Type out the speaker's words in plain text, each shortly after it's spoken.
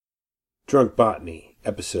Drunk Botany,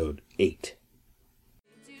 Episode 8.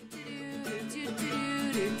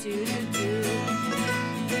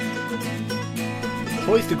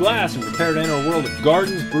 Hoist a glass and prepare to enter a world of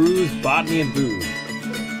gardens, brews, botany, and booze.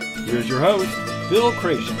 Here's your host, Phil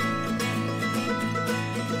Creation.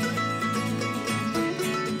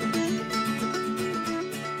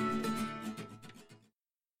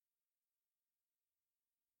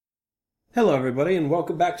 Hello, everybody, and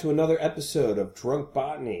welcome back to another episode of Drunk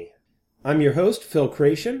Botany. I'm your host, Phil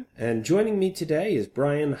Creation, and joining me today is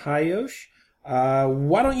Brian Hayosh.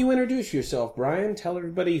 Why don't you introduce yourself, Brian? Tell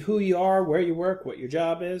everybody who you are, where you work, what your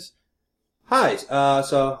job is. Hi,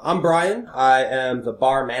 so I'm Brian. I am the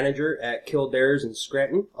bar manager at Kildare's in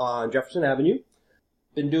Scranton on Jefferson Avenue.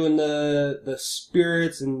 Been doing the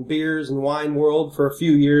spirits and beers and wine world for a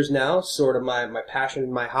few years now, sort of my passion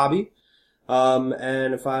and my hobby.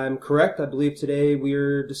 And if I'm correct, I believe today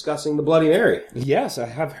we're discussing the Bloody Mary. Yes, I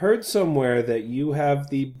have heard somewhere that you have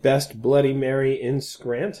the best Bloody Mary in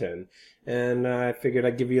Scranton, and I figured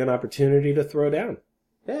I'd give you an opportunity to throw down.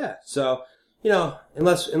 Yeah, so,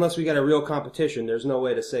 unless we got a real competition, there's no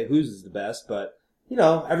way to say whose is the best, but,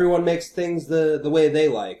 everyone makes things the way they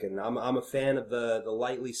like, and I'm a fan of the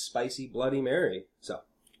lightly spicy Bloody Mary, so.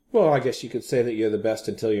 Well, I guess you could say that you're the best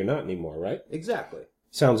until you're not anymore, right? Exactly.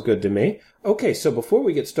 Sounds good to me. Okay, so before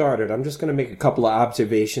we get started, I'm just going to make a couple of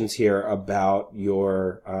observations here about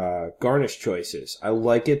your garnish choices. I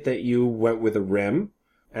like it that you went with a rim,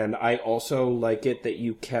 and I also like it that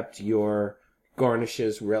you kept your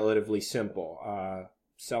garnishes relatively simple.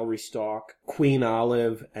 Celery stalk, queen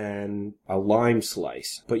olive, and a lime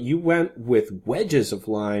slice. But you went with wedges of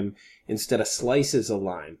lime instead of slices of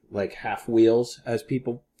lime, like half wheels, as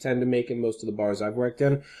people tend to make in most of the bars I've worked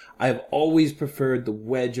in. I've always preferred the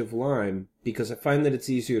wedge of lime because I find that it's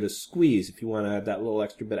easier to squeeze if you want to add that little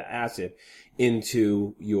extra bit of acid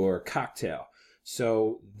into your cocktail.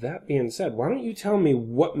 So that being said, why don't you tell me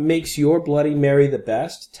what makes your Bloody Mary the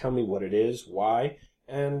best? Tell me what it is, why,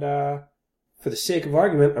 and for the sake of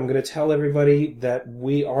argument, I'm going to tell everybody that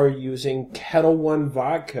we are using Ketel One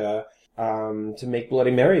vodka to make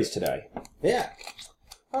Bloody Marys today. Yeah.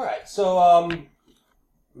 All right. So,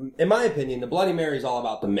 in my opinion, the Bloody Mary is all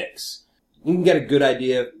about the mix. You can get a good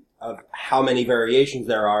idea of how many variations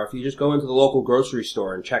there are if you just go into the local grocery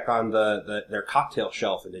store and check on their cocktail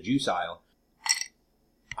shelf in the juice aisle.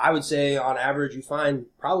 I would say, on average, you find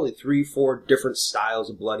probably 3-4 different styles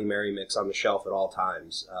of Bloody Mary mix on the shelf at all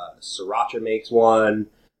times. Sriracha makes one.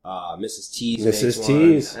 Mrs. T's makes one. Mrs.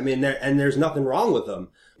 T's. I mean, there's nothing wrong with them.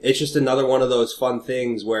 It's just another one of those fun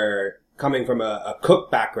things where, coming from a cook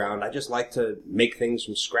background, I just like to make things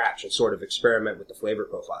from scratch and sort of experiment with the flavor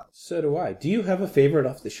profile. So do I. Do you have a favorite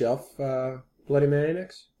off-the-shelf Bloody Mary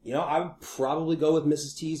mix? I would probably go with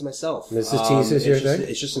Mrs. T's myself. Mrs. T's is your thing?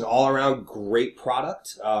 It's just an all-around great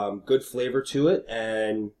product, good flavor to it,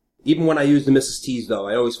 and even when I use the Mrs. T's, though,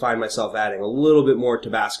 I always find myself adding a little bit more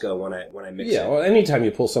Tabasco when I mix it. Yeah, well, anytime you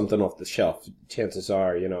pull something off the shelf, chances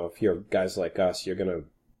are, if you're guys like us, you're going to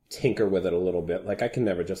tinker with it a little bit. Like, I can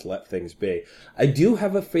never just let things be. I do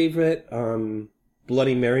have a favorite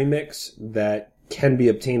Bloody Mary mix that can be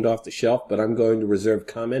obtained off the shelf, but I'm going to reserve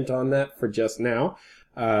comment on that for just now.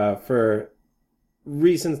 For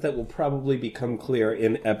reasons that will probably become clear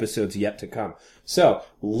in episodes yet to come. So,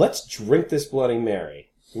 let's drink this Bloody Mary.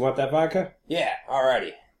 You want that vodka? Yeah,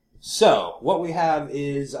 alrighty. So, what we have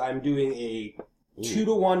is I'm doing a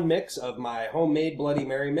 2-to-1 mix of my homemade Bloody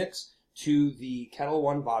Mary mix to the Ketel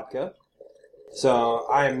One vodka. So,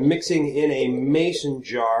 I'm mixing in a mason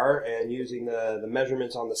jar and using the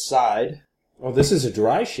measurements on the side. Oh, this is a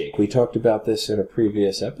dry shake. We talked about this in a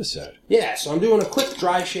previous episode. Yeah, so I'm doing a quick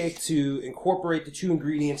dry shake to incorporate the two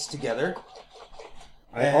ingredients together.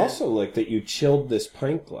 I also like that you chilled this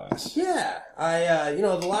pint glass. Yeah,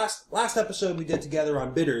 the last episode we did together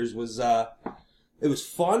on bitters was, it was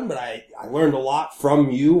fun, but I learned a lot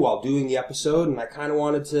from you while doing the episode, and I kind of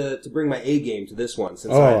wanted to bring my A game to this one,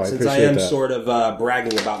 since I am sort of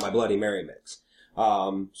bragging about my Bloody Mary mix.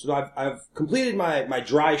 So I've completed my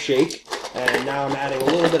dry shake, and now I'm adding a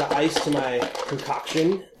little bit of ice to my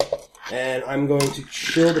concoction, and I'm going to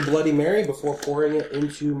chill the Bloody Mary before pouring it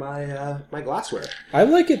into my glassware. I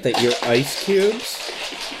like it that your ice cubes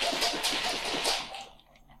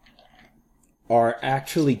are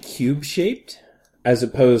actually cube-shaped, as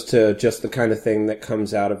opposed to just the kind of thing that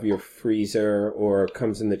comes out of your freezer or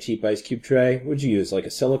comes in the cheap ice cube tray. What'd you use, like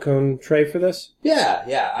a silicone tray for this?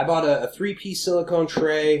 Yeah. I bought a 3-piece silicone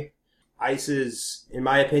tray. Ice is, in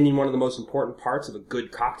my opinion, one of the most important parts of a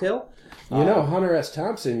good cocktail. Hunter S.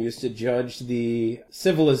 Thompson used to judge the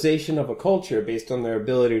civilization of a culture based on their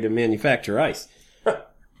ability to manufacture ice.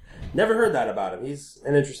 Never heard that about him. He's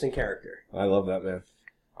an interesting character. I love that, man.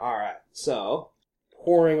 All right, so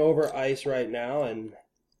pouring over ice right now, and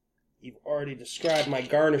you've already described my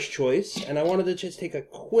garnish choice, and I wanted to just take a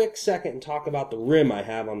quick second and talk about the rim I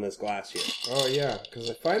have on this glass here. Oh, yeah, because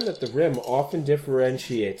I find that the rim often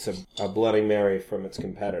differentiates a Bloody Mary from its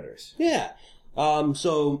competitors. Yeah.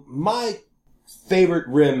 So my favorite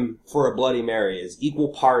rim for a Bloody Mary is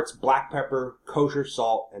equal parts black pepper, kosher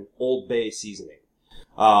salt, and Old Bay seasoning.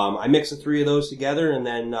 I mix the three of those together, and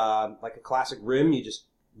then like a classic rim, you just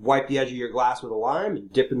wipe the edge of your glass with a lime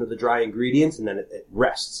and dip into the dry ingredients, and then it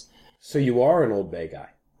rests. So you are an Old Bay guy.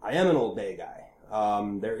 I am an Old Bay guy.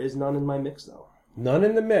 There is none in my mix, though. None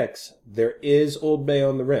in the mix. There is Old Bay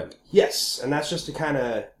on the rim. Yes, and that's just to kind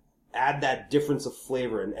of add that difference of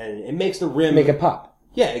flavor, and it makes the rim... Make it pop.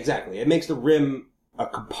 Yeah, exactly. It makes the rim a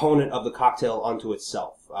component of the cocktail unto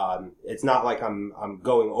itself. It's not like I'm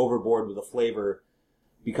going overboard with the flavor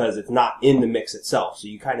because it's not in the mix itself. So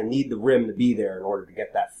you kind of need the rim to be there in order to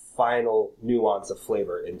get that final nuance of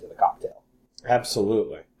flavor into the cocktail.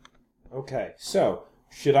 Absolutely. Okay, so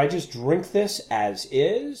should I just drink this as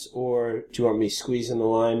is, or do you want me squeezing the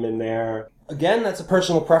lime in there? Again, that's a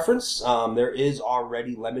personal preference. There is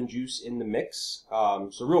already lemon juice in the mix.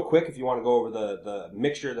 So real quick, if you want to go over the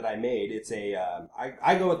mixture that I made, it's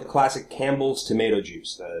I go with the classic Campbell's tomato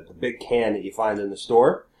juice, the big can that you find in the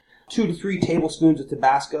store. 2 to 3 tablespoons of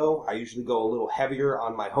Tabasco. I usually go a little heavier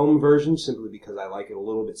on my home version simply because I like it a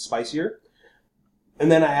little bit spicier. And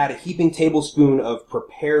then I add a heaping tablespoon of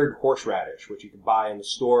prepared horseradish, which you can buy in the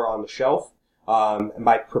store on the shelf. And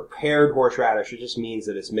by prepared horseradish, it just means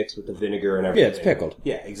that it's mixed with the vinegar and everything. Yeah, it's pickled.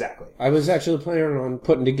 Yeah, exactly. I was actually planning on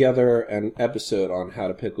putting together an episode on how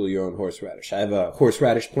to pickle your own horseradish. I have a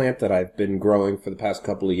horseradish plant that I've been growing for the past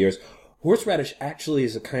couple of years. Horseradish actually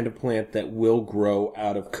is a kind of plant that will grow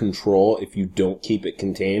out of control if you don't keep it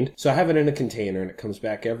contained. So I have it in a container, and it comes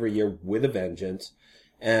back every year with a vengeance.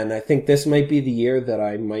 And I think this might be the year that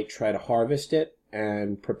I might try to harvest it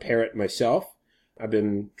and prepare it myself. I've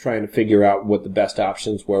been trying to figure out what the best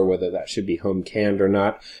options were, whether that should be home canned or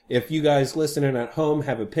not. If you guys listening at home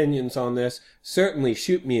have opinions on this, certainly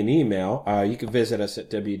shoot me an email. You can visit us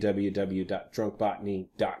at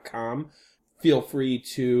www.drunkbotany.com. Feel free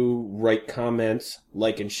to write comments,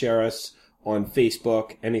 like and share us on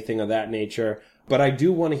Facebook, anything of that nature. But I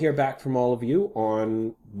do want to hear back from all of you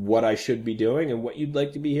on what I should be doing and what you'd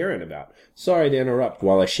like to be hearing about. Sorry to interrupt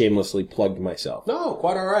while I shamelessly plugged myself. No,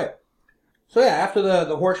 quite all right. So yeah, after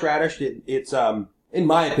the horseradish, it's in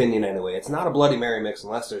my opinion anyway, it's not a Bloody Mary mix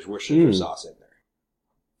unless there's Worcestershire sauce in there.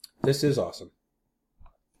 This is awesome.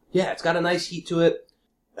 Yeah, it's got a nice heat to it.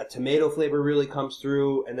 That tomato flavor really comes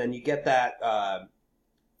through, and then you get that the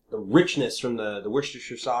richness from the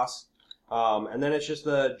Worcestershire sauce. And then it's just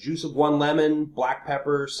the juice of 1 lemon, black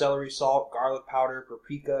pepper, celery salt, garlic powder,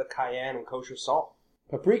 paprika, cayenne, and kosher salt.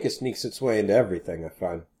 Paprika sneaks its way into everything, I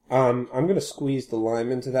find. I'm going to squeeze the lime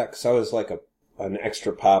into that because I was like an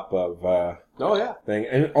extra pop of thing.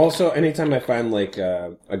 And also, anytime I find like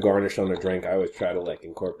a garnish on a drink, I always try to like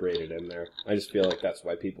incorporate it in there. I just feel like that's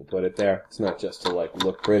why people put it there. It's not just to like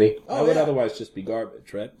look pretty. I would otherwise just be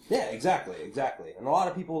garbage, right? Yeah, exactly. And a lot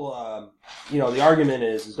of people, the argument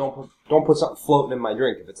is don't put something floating in my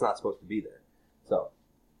drink if it's not supposed to be there. So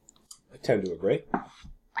I tend to agree.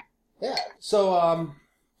 Yeah. So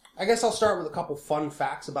I guess I'll start with a couple fun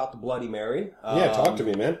facts about the Bloody Mary. Talk to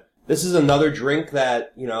me, man. This is another drink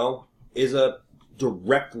that, is a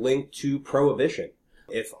direct link to Prohibition.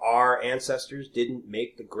 If our ancestors didn't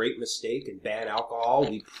make the great mistake and ban alcohol,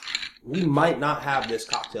 we might not have this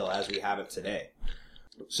cocktail as we have it today.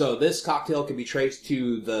 So this cocktail can be traced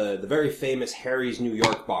to the very famous Harry's New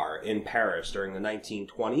York bar in Paris during the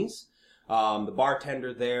 1920s. The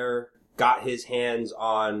bartender there got his hands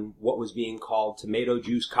on what was being called tomato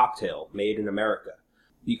juice cocktail made in America.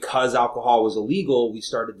 Because alcohol was illegal, we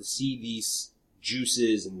started to see these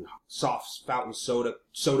juices and soft fountain soda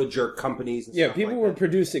jerk companies and stuff people like were that.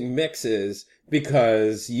 producing mixes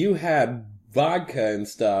because you had vodka and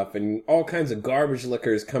stuff and all kinds of garbage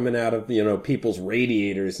liquors coming out of, people's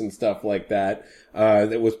radiators and stuff like that,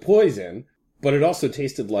 that was poison, but it also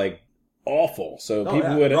tasted like awful. So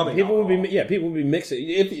people would be mixing.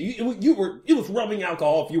 If it was rubbing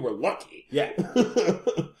alcohol if you were lucky. Yeah.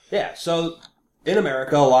 Yeah. So in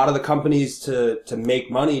America, a lot of the companies to make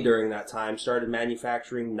money during that time started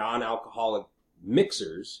manufacturing non-alcoholic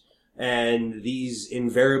mixers, and these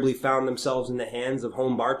invariably found themselves in the hands of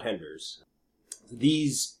home bartenders.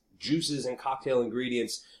 These juices and cocktail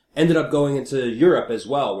ingredients ended up going into Europe as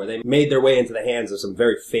well, where they made their way into the hands of some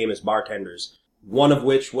very famous bartenders. One of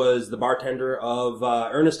which was the bartender of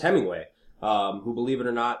Ernest Hemingway. who, believe it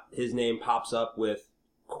or not, his name pops up with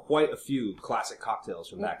quite a few classic cocktails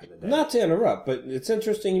from back in the day. Not to interrupt, but it's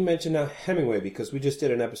interesting you mentioned Hemingway, because we just did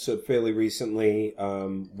an episode fairly recently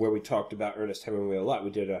where we talked about Ernest Hemingway a lot. We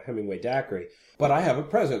did a Hemingway daiquiri. But I have a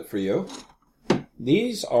present for you.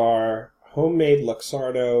 These are homemade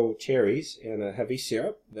Luxardo cherries in a heavy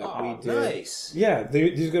syrup that we did. Nice. Yeah,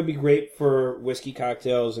 these are going to be great for whiskey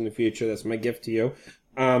cocktails in the future. That's my gift to you.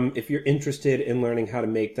 If you're interested in learning how to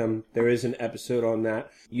make them, there is an episode on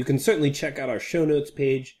that. You can certainly check out our show notes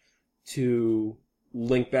page to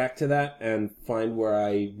link back to that and find where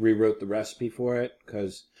I rewrote the recipe for it,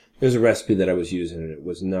 because there's a recipe that I was using and it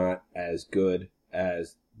was not as good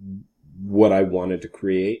as what I wanted to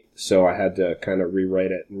create, so I had to kind of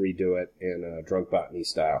rewrite it and redo it in Drunk Botany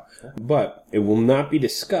style. But it will not be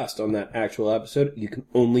discussed on that actual episode. You can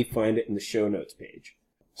only find it in the show notes page.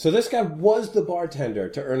 So this guy was the bartender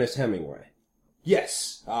to Ernest Hemingway.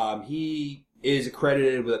 Yes. He is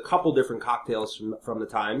accredited with a couple different cocktails from the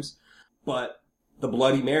times, but the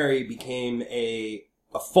Bloody Mary became a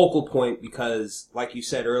focal point because, like you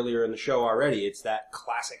said earlier in the show already, it's that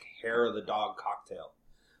classic hair of the dog cocktail.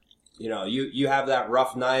 You know, you have that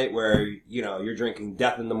rough night where, you know, you're drinking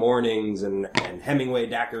Death in the Mornings and Hemingway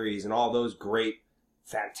daiquiris and all those great,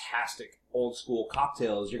 fantastic old school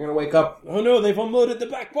cocktails. You're going to wake up. Oh no, they've unloaded the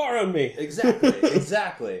back bar on me.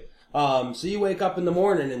 Exactly. So you wake up in the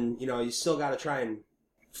morning and, you know, you still got to try and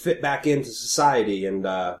fit back into society. And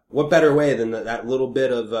what better way than that little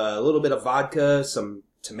bit of vodka, some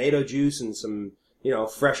tomato juice, and some, you know,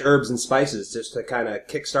 fresh herbs and spices just to kind of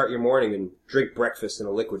kickstart your morning and drink breakfast in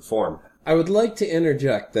a liquid form. I would like to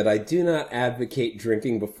interject that I do not advocate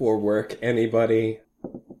drinking before work, anybody.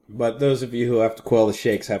 But those of you who have to quell the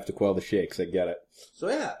shakes have to quell the shakes. I get it. So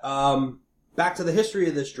yeah, back to the history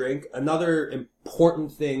of this drink. Another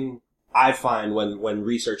important thing I find when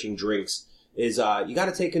researching drinks is you got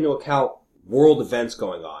to take into account world events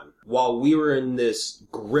going on. While we were in this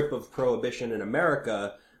grip of prohibition in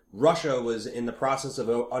America, Russia was in the process of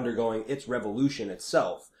undergoing its revolution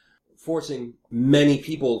itself, forcing many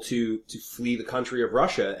people to flee the country of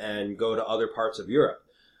Russia and go to other parts of Europe.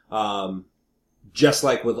 Just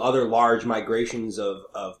like with other large migrations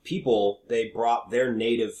of people, they brought their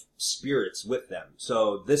native spirits with them.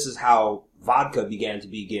 So this is how vodka began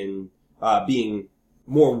being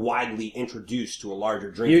more widely introduced to a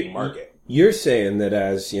larger drinking market. You're saying that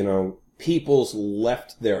as, you know, peoples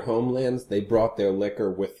left their homelands, they brought their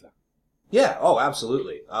liquor with them. Yeah, oh,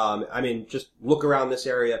 absolutely. I mean, just look around this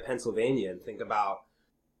area of Pennsylvania and think about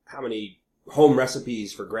how many home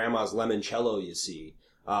recipes for grandma's limoncello you see.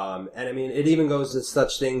 And I mean, it even goes to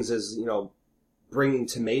such things as, you know, bringing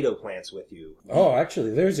tomato plants with you. Oh,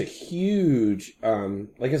 actually, there's a huge,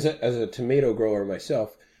 like as a tomato grower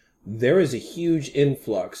myself, there is a huge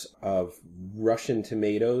influx of Russian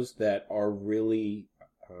tomatoes that are really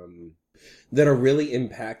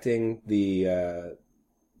impacting the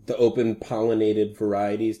open pollinated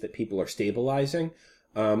varieties that people are stabilizing.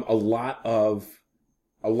 A lot of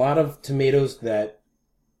tomatoes that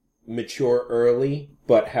mature early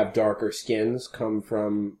but have darker skins come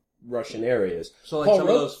from Russian areas. So like some of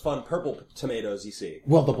those fun purple tomatoes you see.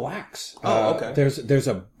 Well, the blacks. Oh, okay. There's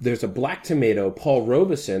a black tomato, Paul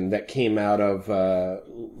Robeson, that came out of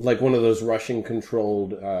like one of those Russian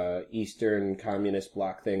controlled Eastern Communist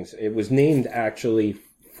bloc things. It was named actually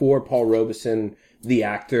for Paul Robeson, the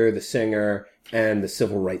actor, the singer, and the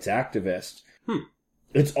civil rights activist.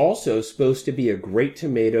 It's also supposed to be a great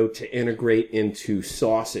tomato to integrate into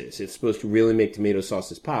sauces. It's supposed to really make tomato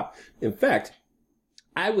sauces pop. In fact,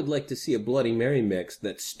 I would like to see a Bloody Mary mix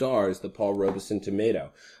that stars the Paul Robeson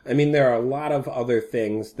tomato. I mean, there are a lot of other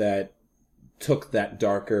things that took that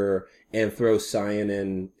darker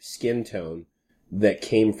anthocyanin skin tone that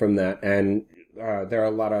came from that, and there are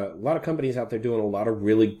a lot of companies out there doing a lot of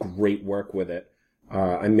really great work with it.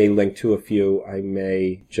 I may link to a few. I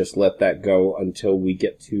may just let that go until we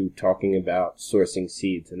get to talking about sourcing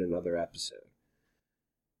seeds in another episode.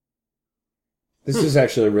 This is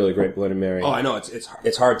actually a really great Bloody Mary. Oh, I know.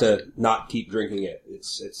 It's hard to not keep drinking it.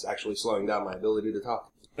 It's actually slowing down my ability to talk.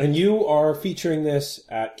 And you are featuring this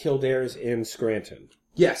at Kildare's in Scranton.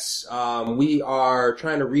 Yes. We are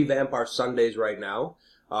trying to revamp our Sundays right now.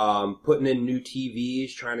 Putting in new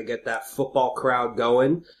TVs, trying to get that football crowd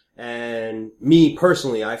going. And me,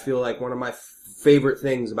 personally, I feel like one of my favorite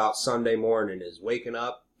things about Sunday morning is waking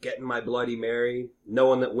up, getting my Bloody Mary,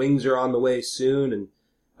 knowing that wings are on the way soon, and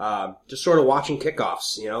just sort of watching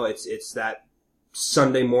kickoffs. You know, it's that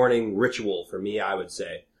Sunday morning ritual for me, I would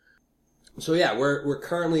say. So yeah, we're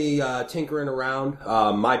currently tinkering around.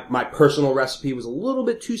 My personal recipe was a little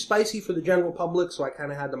bit too spicy for the general public, so I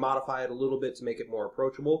kind of had to modify it a little bit to make it more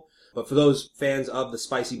approachable. But for those fans of the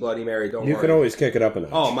spicy Bloody Mary, don't worry. You can always kick it up a notch.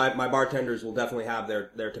 Oh, my bartenders will definitely have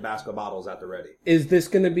their Tabasco bottles at the ready. Is this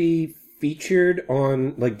going to be featured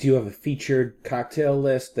on, like, do you have a featured cocktail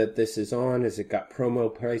list that this is on? Has it got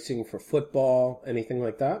promo pricing for football? Anything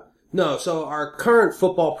like that? No, so our current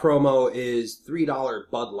football promo is $3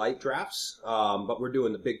 Bud Light drafts, but we're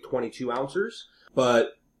doing the big 22 ounces.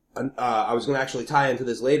 But I was going to actually tie into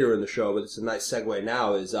this later in the show, but it's a nice segue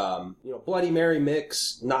now. Is Bloody Mary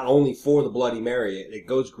mix not only for the Bloody Mary, it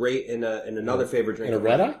goes great in another favorite drink. In a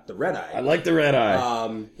red eye? The red eye. I like the red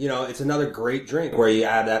eye. It's another great drink where you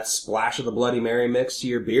add that splash of the Bloody Mary mix to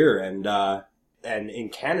your beer, and in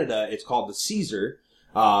Canada it's called the Caesar.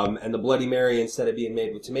 And the Bloody Mary, instead of being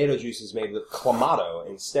made with tomato juice, is made with Clamato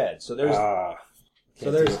instead. So there's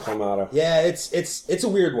Clamato. Yeah, it's a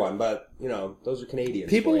weird one, but those are Canadians.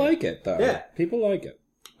 People like it though. Yeah, people like it.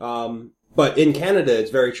 But in Canada,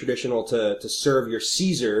 it's very traditional to serve your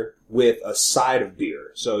Caesar with a side of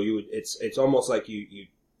beer. So it's almost like you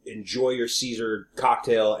enjoy your Caesar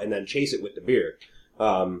cocktail and then chase it with the beer.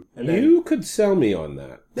 And then, you could sell me on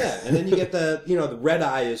that. Yeah, and then you get the red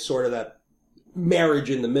eye is sort of that marriage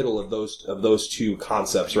in the middle of those two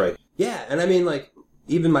concepts, right? Yeah, and I mean, like,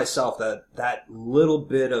 even myself, that little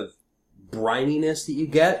bit of brininess that you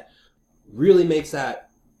get really makes that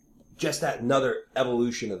just that another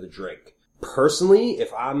evolution of the drink. Personally,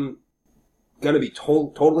 if I'm gonna be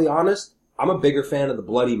totally honest, I'm a bigger fan of the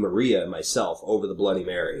Bloody Maria myself over the Bloody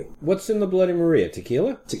Mary. What's in the Bloody Maria?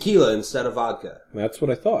 Tequila? Tequila instead of vodka. That's what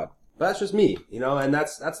I thought. But that's just me, and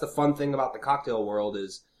that's the fun thing about the cocktail world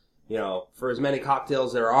is, for as many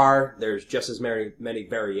cocktails there are, there's just as many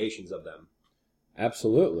variations of them.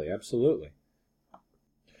 Absolutely, absolutely.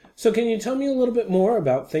 So can you tell me a little bit more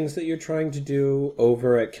about things that you're trying to do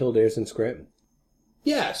over at Kildare's in Scranton?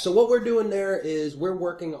 Yeah, so what we're doing there is we're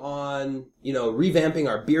working on, revamping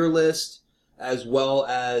our beer list, as well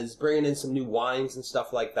as bringing in some new wines and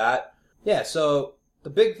stuff like that. Yeah, so the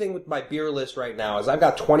big thing with my beer list right now is I've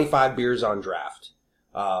got 25 beers on draft.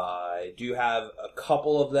 I do have a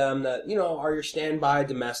couple of them that, are your standby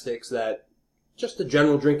domestics that just the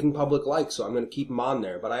general drinking public likes, so I'm going to keep them on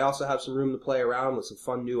there. But I also have some room to play around with some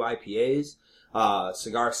fun new IPAs.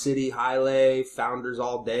 Cigar City, Highlay, Founders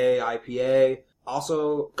All Day, IPA.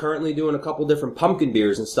 Also currently doing a couple different pumpkin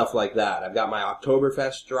beers and stuff like that. I've got my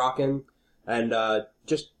Oktoberfest rocking, and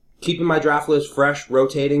just keeping my draft list fresh,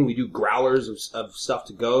 rotating. We do growlers of stuff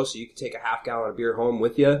to go, so you can take a half gallon of beer home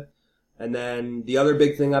with you. And then the other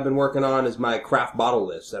big thing I've been working on is my craft bottle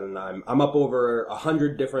list, and I'm up over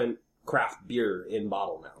 100 different craft beer in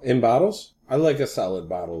bottle now. In bottles? I like a solid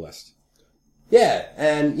bottle list. Yeah,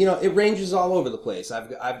 and it ranges all over the place.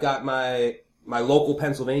 I've got my local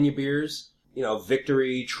Pennsylvania beers,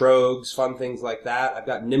 Victory, Trogs, fun things like that. I've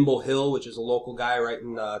got Nimble Hill, which is a local guy right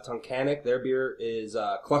in Tunkhannock. Their beer is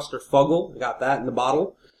Cluster Fuggle. I got that in the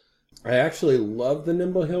bottle. I actually love the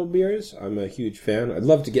Nimble Hill beers. I'm a huge fan. I'd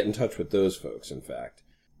love to get in touch with those folks, in fact.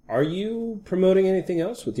 Are you promoting anything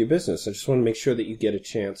else with your business? I just want to make sure that you get a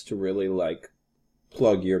chance to really,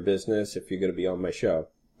 plug your business if you're going to be on my show.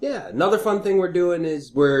 Yeah, another fun thing we're doing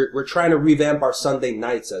is we're trying to revamp our Sunday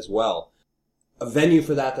nights as well. A venue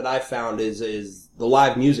for that I found is the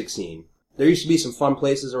live music scene. There used to be some fun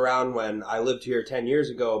places around when I lived here 10 years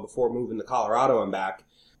ago before moving to Colorado and back.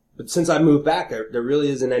 But since I moved back, there really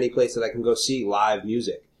isn't any place that I can go see live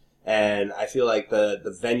music. And I feel like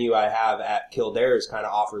the venue I have at Kildare's kind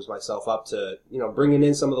of offers myself up to, bringing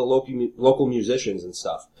in some of the local musicians and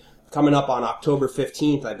stuff. Coming up on October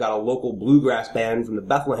 15th, I've got a local bluegrass band from the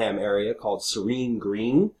Bethlehem area called Serene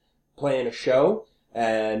Green playing a show.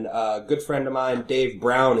 And a good friend of mine, Dave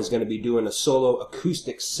Brown, is going to be doing a solo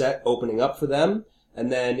acoustic set opening up for them. And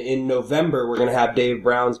then in November, we're going to have Dave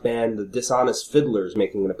Brown's band, the Dishonest Fiddlers,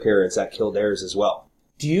 making an appearance at Kildare's as well.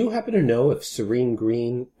 Do you happen to know if Serene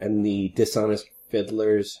Green and the Dishonest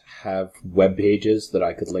Fiddlers have web pages that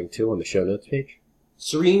I could link to on the show notes page?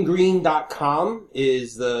 SereneGreen.com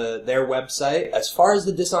is their website. As far as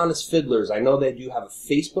the Dishonest Fiddlers, I know they do have a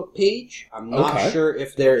Facebook page. I'm not sure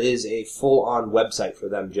if there is a full-on website for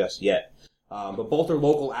them just yet. But both are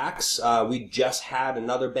local acts. We just had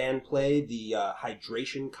another band play, the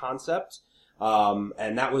Hydration Concept,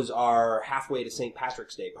 and that was our halfway to St.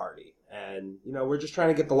 Patrick's Day party. And, we're just trying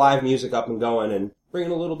to get the live music up and going and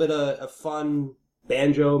bringing a little bit of fun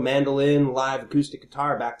banjo, mandolin, live acoustic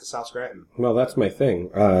guitar back to South Scranton. Well, that's my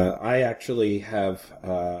thing. I actually have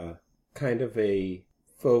kind of a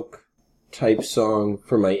folk type song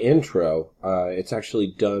for my intro. It's actually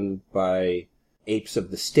done by Apes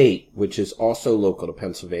of the State, which is also local to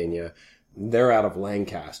Pennsylvania. They're out of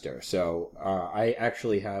Lancaster, so I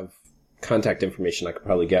actually have contact information I could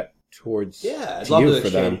probably get towards I'd to love you to for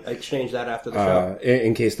them. exchange that after the show.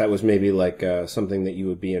 In case that was maybe like something that you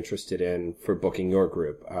would be interested in for booking your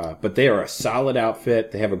group. But they are a solid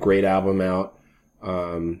outfit. They have a great album out,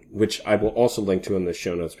 which I will also link to on the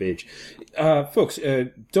show notes page. Folks,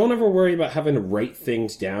 don't ever worry about having to write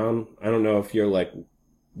things down. I don't know if you're like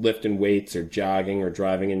lifting weights or jogging or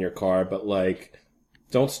driving in your car, but like,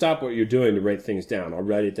 don't stop what you're doing to write things down. I'll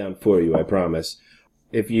write it down for you, I promise.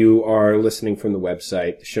 If you are listening from the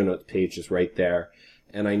website, the show notes page is right there.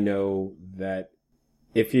 And I know that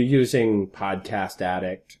if you're using Podcast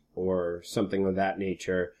Addict or something of that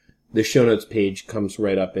nature, the show notes page comes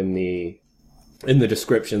right up in the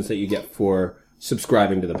descriptions that you get for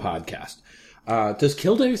subscribing to the podcast. Does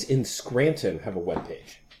Kildare's in Scranton have a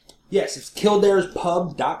webpage? Yes, it's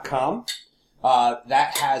kildarespub.com.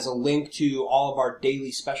 That has a link to all of our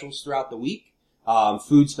daily specials throughout the week.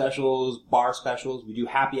 Food specials, bar specials. We do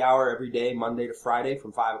happy hour every day, Monday to Friday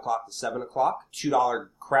from 5 o'clock to 7 o'clock. $2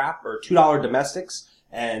 craft or $2 domestics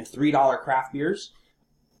and $3 craft beers.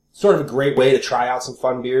 Sort of a great way to try out some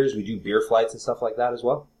fun beers. We do beer flights and stuff like that as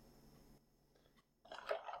well.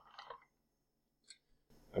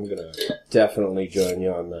 I'm going to definitely join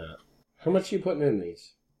you on that. How much are you putting in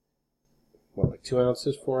these? What, like 2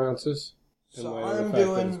 ounces, 4 ounces? So I'm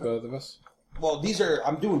doing both of us. Well,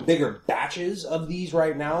 I'm doing bigger batches of these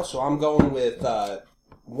right now, so I'm going with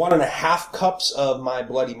 1.5 cups of my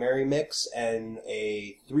Bloody Mary mix and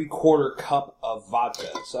a 3/4 cup of vodka.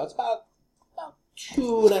 So that's about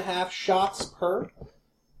 2.5 shots per.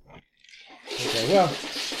 Okay, well,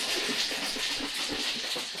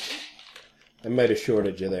 I might have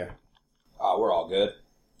shorted you there. We're all good.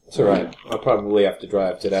 It's all right. I'll probably have to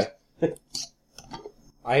drive today.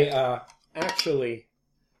 I actually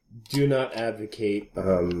do not advocate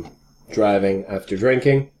driving after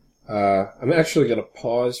drinking. I'm actually going to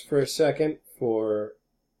pause for a second for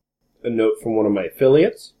a note from one of my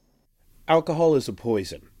affiliates. Alcohol is a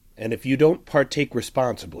poison, and if you don't partake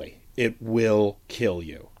responsibly, it will kill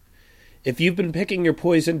you. If you've been picking your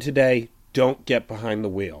poison today, don't get behind the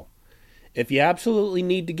wheel. If you absolutely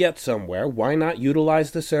need to get somewhere, why not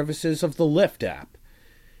utilize the services of the Lyft app?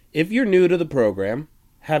 If you're new to the program,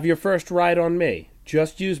 have your first ride on me.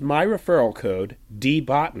 Just use my referral code,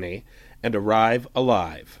 DBOTANY, and arrive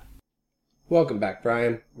alive. Welcome back,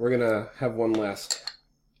 Brian. We're going to have one last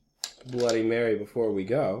Bloody Mary before we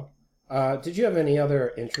go. Did you have any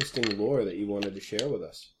other interesting lore that you wanted to share with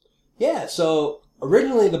us? Yeah, so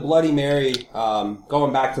originally the Bloody Mary,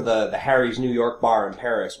 going back to the Harry's New York bar in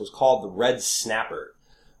Paris, was called the Red Snapper.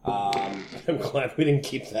 I'm glad we didn't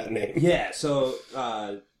keep that name. Yeah, so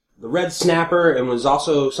the Red Snapper, and was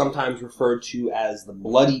also sometimes referred to as the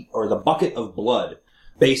bloody or the bucket of blood,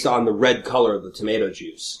 based on the red color of the tomato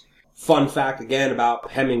juice. Fun fact again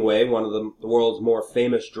about Hemingway, one of the world's more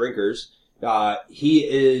famous drinkers. He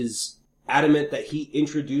is adamant that he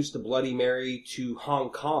introduced the Bloody Mary to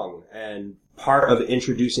Hong Kong, and part of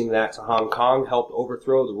introducing that to Hong Kong helped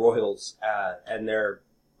overthrow the royals and their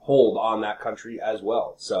hold on that country as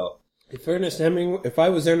well. So, if I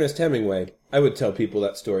was Ernest Hemingway, I would tell people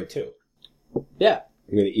that story too. Yeah.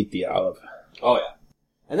 I'm going to eat the olive. Oh, yeah.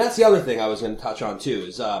 And that's the other thing I was going to touch on too,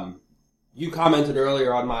 is you commented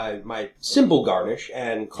earlier on my simple garnish,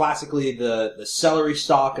 and classically the celery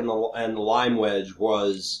stalk and the lime wedge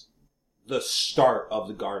was the start of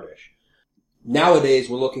the garnish. Nowadays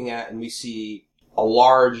we're looking at, and we see a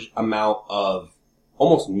large amount of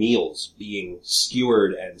almost meals being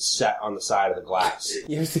skewered and set on the side of the glass.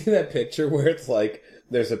 You ever see that picture where it's like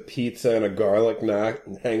there's a pizza and a garlic knot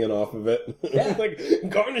hanging off of it? Yeah. Like,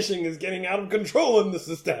 garnishing is getting out of control in this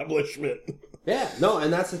establishment. Yeah, no,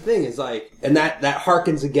 and that's the thing, is like, and that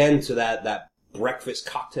harkens again to that breakfast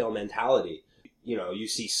cocktail mentality. You know, you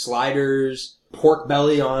see sliders, pork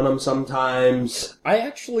belly on them sometimes. I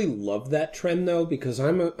actually love that trend though, because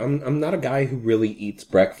I'm not a guy who really eats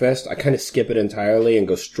breakfast. I kind of skip it entirely and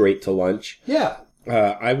go straight to lunch. Yeah.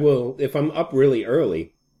 I will, if I'm up really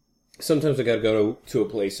early, sometimes I gotta go to a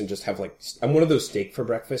place and just have like, I'm one of those steak for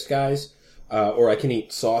breakfast guys, or I can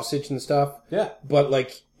eat sausage and stuff. Yeah. But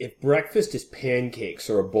like, if breakfast is pancakes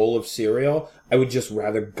or a bowl of cereal, I would just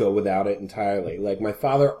rather go without it entirely. Like, my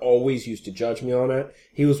father always used to judge me on it.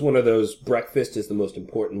 He was one of those breakfast is the most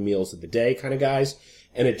important meals of the day kind of guys.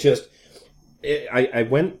 And I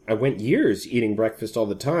went years eating breakfast all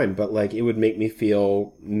the time, but like, it would make me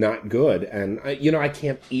feel not good. And I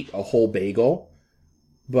can't eat a whole bagel,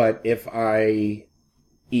 but if I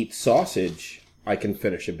eat sausage, I can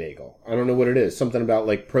finish a bagel. I don't know what it is. Something about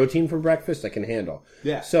like protein for breakfast I can handle.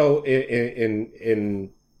 Yeah. So in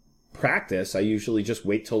practice, I usually just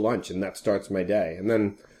wait till lunch, and that starts my day. And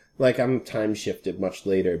then, like, I'm time shifted much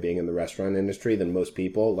later being in the restaurant industry than most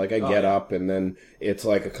people. Like, I get up, and then it's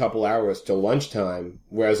like a couple hours till lunchtime,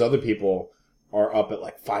 whereas other people are up at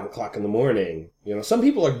like 5 o'clock in the morning. You know, some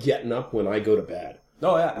people are getting up when I go to bed.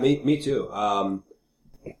 Oh, yeah. Me too.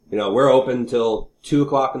 You know, we're open till 2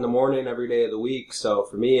 o'clock in the morning every day of the week. So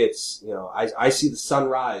for me, it's, you know, I see the sun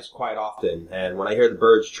rise quite often. And when I hear the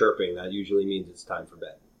birds chirping, that usually means it's time for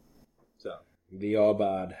bed. So. The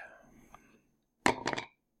Aubad.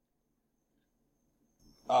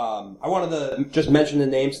 I wanted to just mention the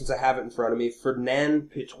name since I have it in front of me.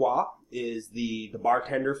 Ferdinand Pitois is the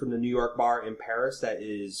bartender from the New York bar in Paris that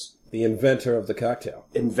is... The inventor of the cocktail.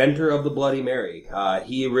 Inventor of the Bloody Mary.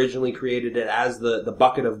 He originally created it as the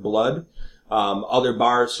bucket of blood. Other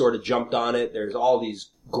bars sort of jumped on it. There's all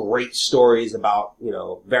these great stories about, you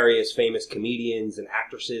know, various famous comedians and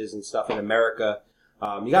actresses and stuff in America.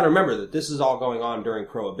 You got to remember that this is all going on during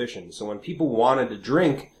Prohibition. So when people wanted to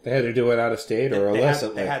drink, they had to do it out of state or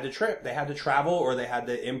illicitly. They had to trip. They had to travel, or they had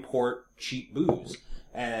to import cheap booze.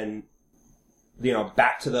 And you know,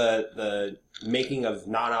 back to the making of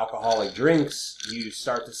non-alcoholic drinks, you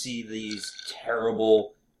start to see these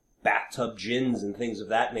terrible bathtub gins and things of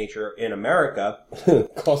that nature in America,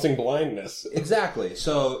 causing blindness. Exactly.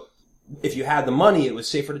 So if you had the money, it was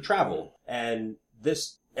safer to travel. And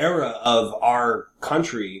this era of our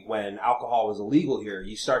country, when alcohol was illegal here,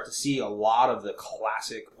 you start to see a lot of the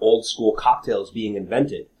classic old school cocktails being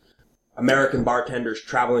invented. American bartenders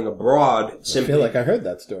traveling abroad simply... I feel like I heard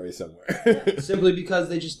that story somewhere. Simply because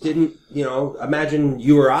they just didn't, you know, imagine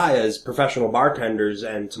you or I as professional bartenders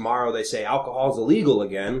and tomorrow they say alcohol's illegal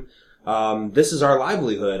again. This is our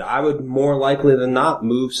livelihood. I would more likely than not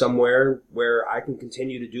move somewhere where I can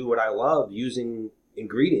continue to do what I love using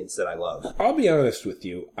ingredients that I love. I'll be honest with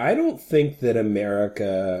you. I don't think that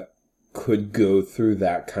America could go through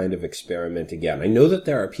that kind of experiment again. I know that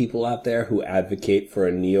there are people out there who advocate for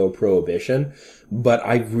a neo-prohibition, but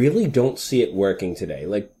I really don't see it working today.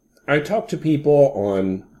 Like, I talk to people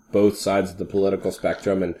on both sides of the political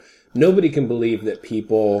spectrum, and nobody can believe that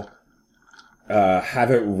people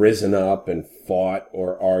haven't risen up and fought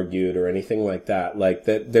or argued or anything like that. Like,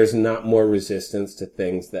 that there's not more resistance to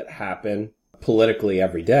things that happen politically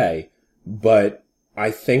every day. But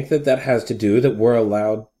I think that that has to do that we're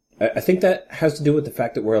allowed... I think that has to do with the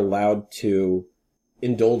fact that we're allowed to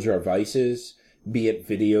indulge our vices, be it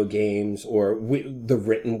video games or the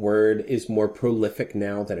written word is more prolific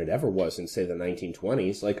now than it ever was in, say, the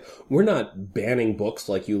 1920s. Like, we're not banning books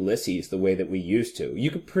like Ulysses the way that we used to.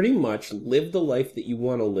 You could pretty much live the life that you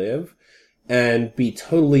want to live and be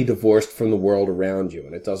totally divorced from the world around you,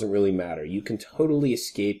 and it doesn't really matter. You can totally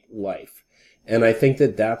escape life. And I think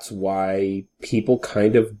that that's why people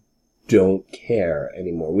kind of don't care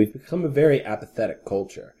anymore. We've become a very apathetic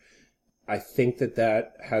culture. I think that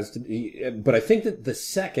that has to be, but I think that the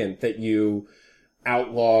second that you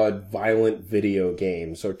outlawed violent video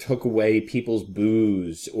games or took away people's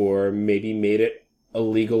booze or maybe made it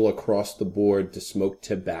illegal across the board to smoke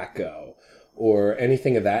tobacco or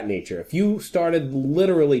anything of that nature, if you started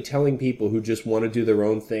literally telling people who just want to do their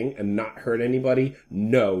own thing and not hurt anybody,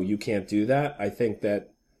 no, you can't do that, I think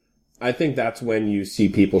that's when you see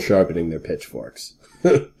people sharpening their pitchforks.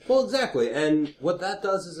 Well, exactly. And what that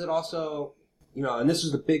does is it also, you know, and this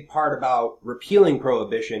was the big part about repealing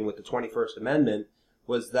prohibition with the 21st Amendment,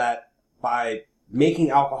 was that by making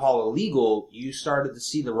alcohol illegal, you started to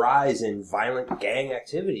see the rise in violent gang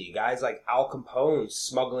activity. Guys like Al Capone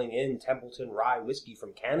smuggling in Templeton Rye whiskey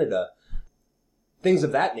from Canada, things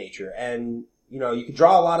of that nature. And, you know, you could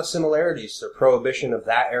draw a lot of similarities to prohibition of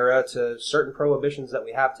that era to certain prohibitions that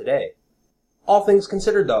we have today. All things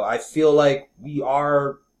considered, though, I feel like we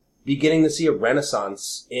are beginning to see a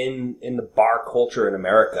renaissance in the bar culture in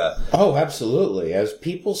America. Oh, absolutely. As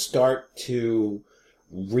people start to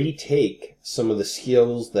retake some of the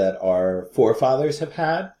skills that our forefathers have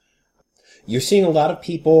had, you're seeing a lot of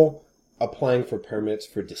people applying for permits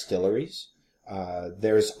for distilleries.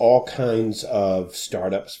 There's all kinds of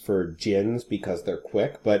startups for gins because they're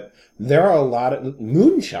quick, but there are a lot of...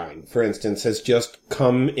 Moonshine, for instance, has just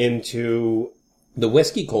come into the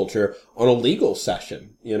whiskey culture on a legal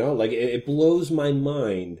session, you know? Like, it blows my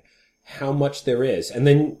mind how much there is. And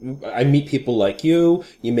then I meet people like you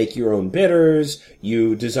make your own bitters,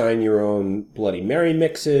 you design your own Bloody Mary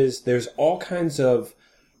mixes. There's all kinds of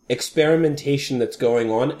experimentation that's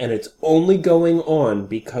going on, and it's only going on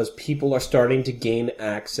because people are starting to gain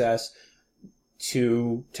access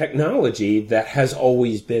to technology that has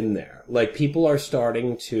always been there. Like, people are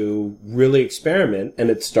starting to really experiment, and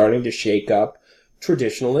it's starting to shake up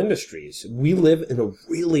traditional industries. We live in a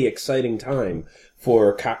really exciting time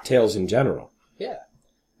for cocktails in general. Yeah.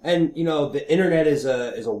 And, the internet is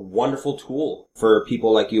a wonderful tool for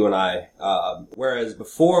people like you and I. Whereas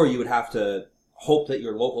before you would have to hope that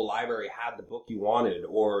your local library had the book you wanted,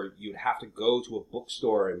 or you'd have to go to a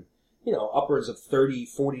bookstore and, upwards of $30,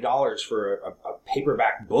 $40 for a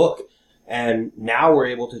paperback book. And now we're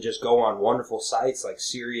able to just go on wonderful sites like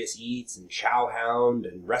Serious Eats and Chowhound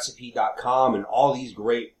and Recipe.com and all these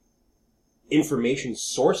great information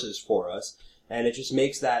sources for us. And it just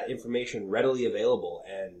makes that information readily available.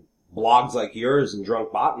 And blogs like yours and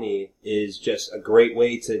Drunk Botany is just a great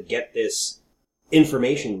way to get this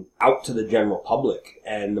information out to the general public.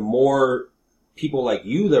 And the more people like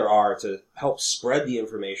you there are to help spread the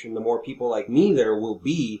information, the more people like me there will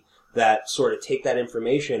be that sort of take that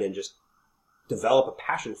information and just develop a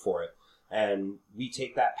passion for it. And we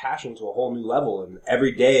take that passion to a whole new level. And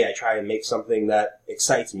every day I try and make something that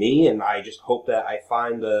excites me, and I just hope that I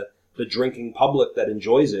find the drinking public that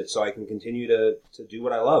enjoys it so I can continue to do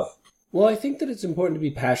what I love. Well, I think that it's important to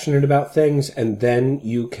be passionate about things, and then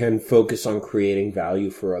you can focus on creating value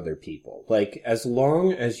for other people. Like, as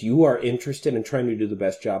long as you are interested in trying to do the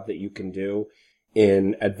best job that you can do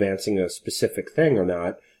in advancing a specific thing or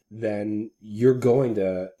not, then you're going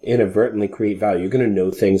to inadvertently create value. You're going to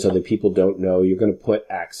know things other people don't know. You're going to put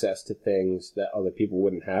access to things that other people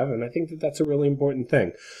wouldn't have. And I think that that's a really important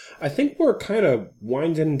thing. I think we're kind of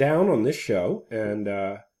winding down on this show, and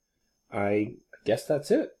I guess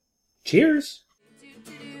that's it. Cheers!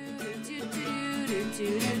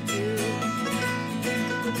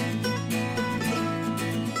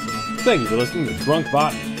 Thank you for listening to Drunk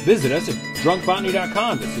Botany. Visit us at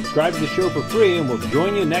drunkbotany.com to subscribe to the show for free, and we'll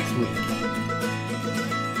join you next week.